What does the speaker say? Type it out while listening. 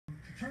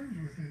terms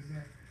with is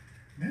that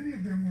many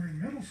of them were in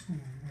middle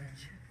school when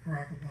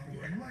Barack Obama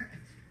was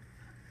elected.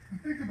 And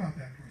think about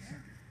that for a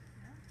second.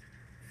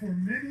 For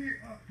many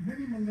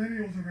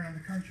millennials around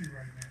the country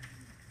right now,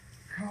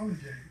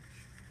 college age,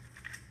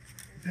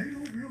 they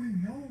don't really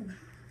know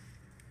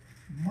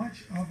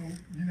much of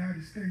the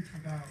United States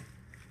without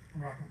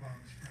Barack Obama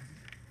as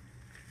president.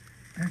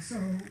 And so,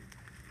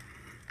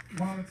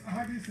 while it's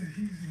obvious that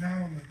he's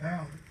not on the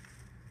ballot,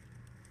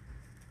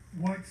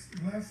 what's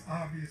less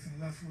obvious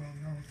and less well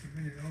known to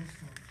many of those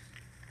folks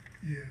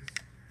is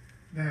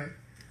that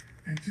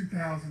in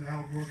 2000,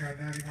 Al Gore got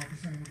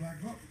 91% of the black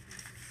vote.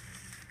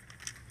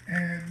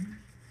 And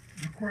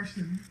the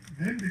question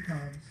then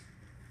becomes,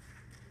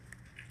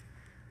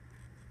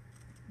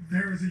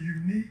 there is a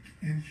unique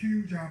and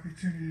huge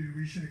opportunity to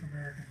reshape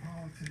American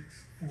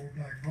politics for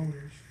black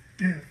voters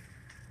if,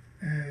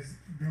 as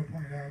Bill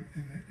pointed out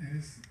in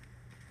his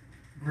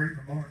great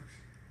remarks,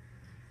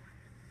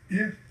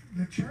 if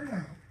the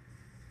turnout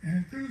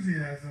and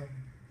enthusiasm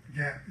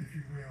gap, if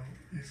you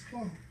will, is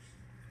closed.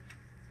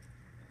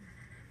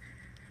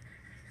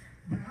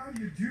 But how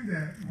do you do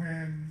that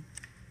when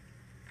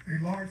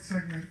a large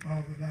segment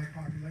of the black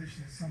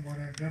population is somewhat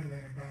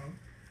ambivalent about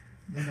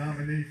the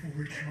nominee for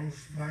which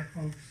most black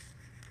folks,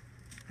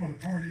 for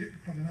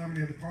the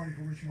nominee of the party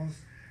for which most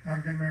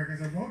African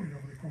Americans have voted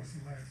over the course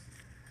of the last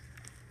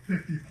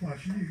 50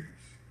 plus years?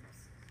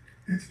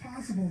 It's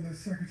possible that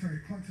Secretary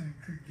Clinton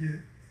could get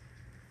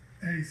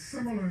a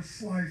similar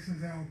slice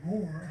as Al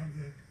Gore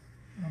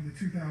of the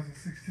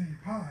 2016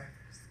 pie,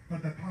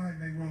 but the pie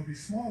may well be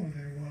smaller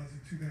than it was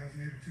in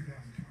 2008 or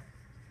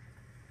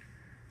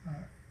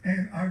 2012.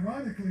 And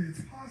ironically,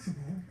 it's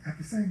possible at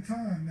the same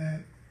time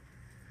that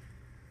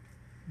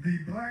the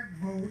black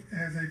vote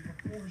as a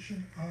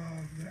proportion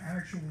of the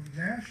actual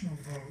national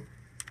vote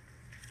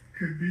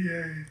could be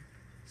a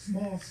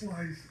small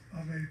slice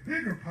of a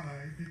bigger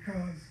pie,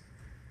 because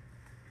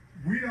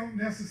we don't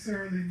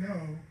necessarily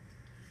know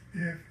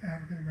if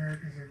African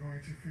Americans are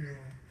going to feel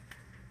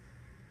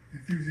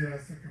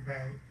enthusiastic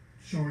about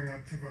showing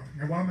up to vote.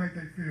 Now, why might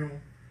they feel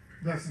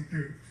less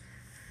enthused?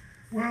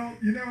 Well,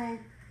 you know,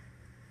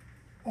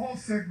 all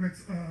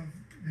segments of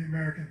the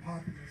American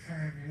populace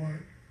have what,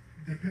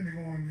 depending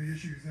on the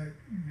issues that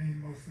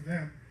mean most of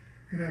them,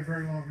 could have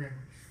very long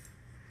memories.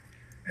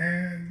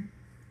 And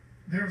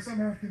there are some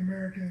African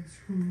Americans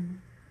who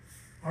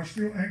are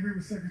still angry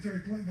with Secretary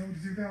Clinton over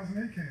the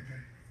 2008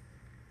 campaign.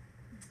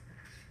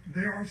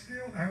 There are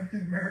still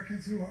African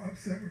Americans who are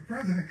upset with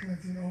President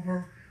Clinton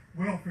over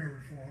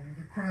welfare reform, or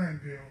the crime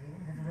bill,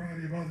 or a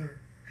variety of other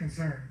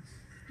concerns.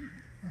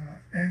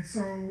 And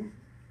so,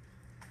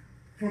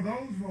 for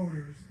those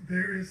voters,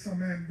 there is some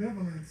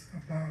ambivalence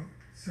about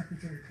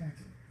Secretary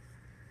Clinton.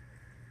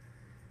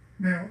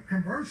 Now,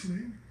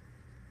 conversely,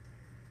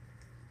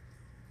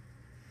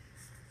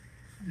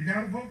 you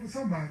got to vote for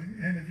somebody,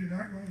 and if you're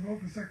not going to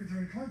vote for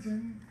Secretary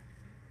Clinton,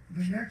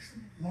 the next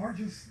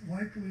largest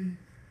likely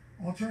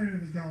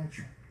alternative is Donald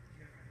Trump.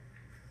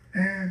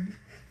 And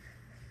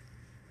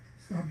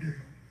stop giggling.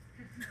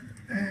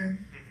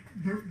 And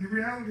the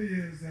reality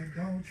is that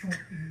Donald Trump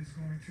is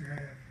going to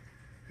have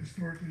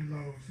historically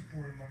low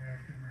support among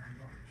African American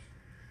voters.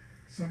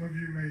 Some of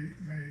you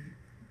may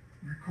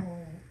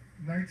recall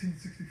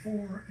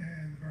 1964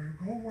 and the Barry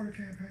Goldwater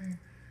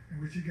campaign, in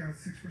which he got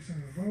 6%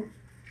 of the vote,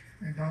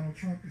 and Donald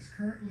Trump is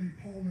currently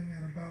polling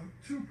at about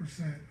 2%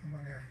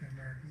 among African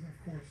Americans. Of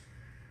course,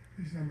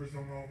 these numbers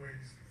don't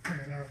always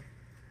pan out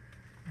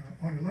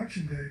on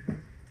election day, but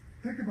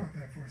think about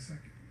that for a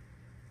second.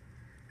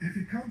 If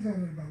he comes out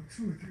at about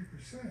 2 or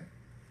 3%,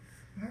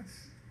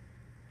 that's,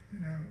 you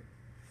know,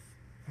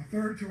 a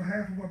third to a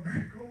half of what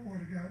Barry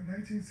Goldwater got in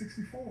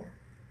 1964.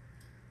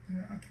 You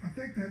know, I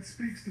think that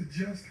speaks to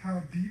just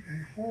how deep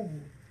a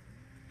hole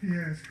he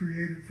has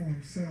created for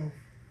himself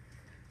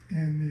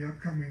in the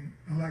upcoming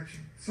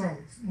election. So,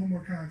 it's a little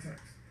more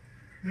context.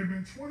 There have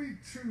been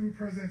 22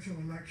 presidential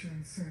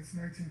elections since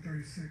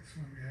 1936,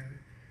 when we had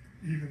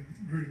even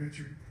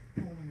rudimentary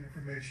polling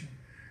information.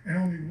 And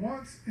only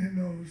once in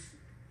those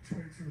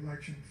 22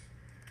 elections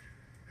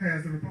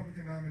has the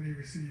Republican nominee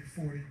received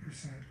 40%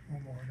 or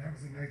more. And that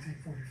was in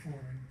 1944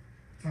 when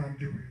Tom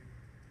Dewey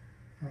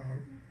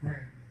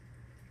ran.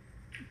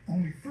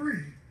 Only 3,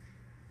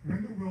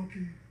 Wendell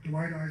Willkie,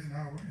 Dwight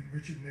Eisenhower, and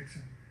Richard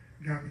Nixon,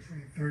 got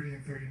between 30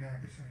 and 39% of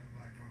the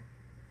black vote.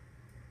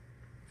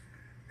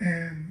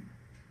 And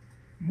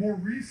more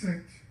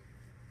recent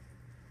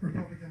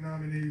Republican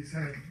nominees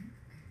have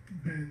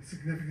been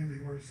significantly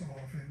worse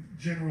off and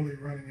generally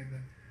running in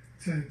the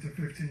 10 to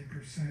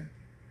 15%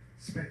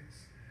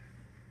 space.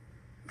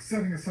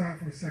 Setting aside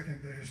for a second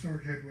the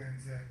historic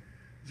headwinds that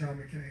John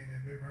McCain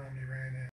and Mitt Romney ran in.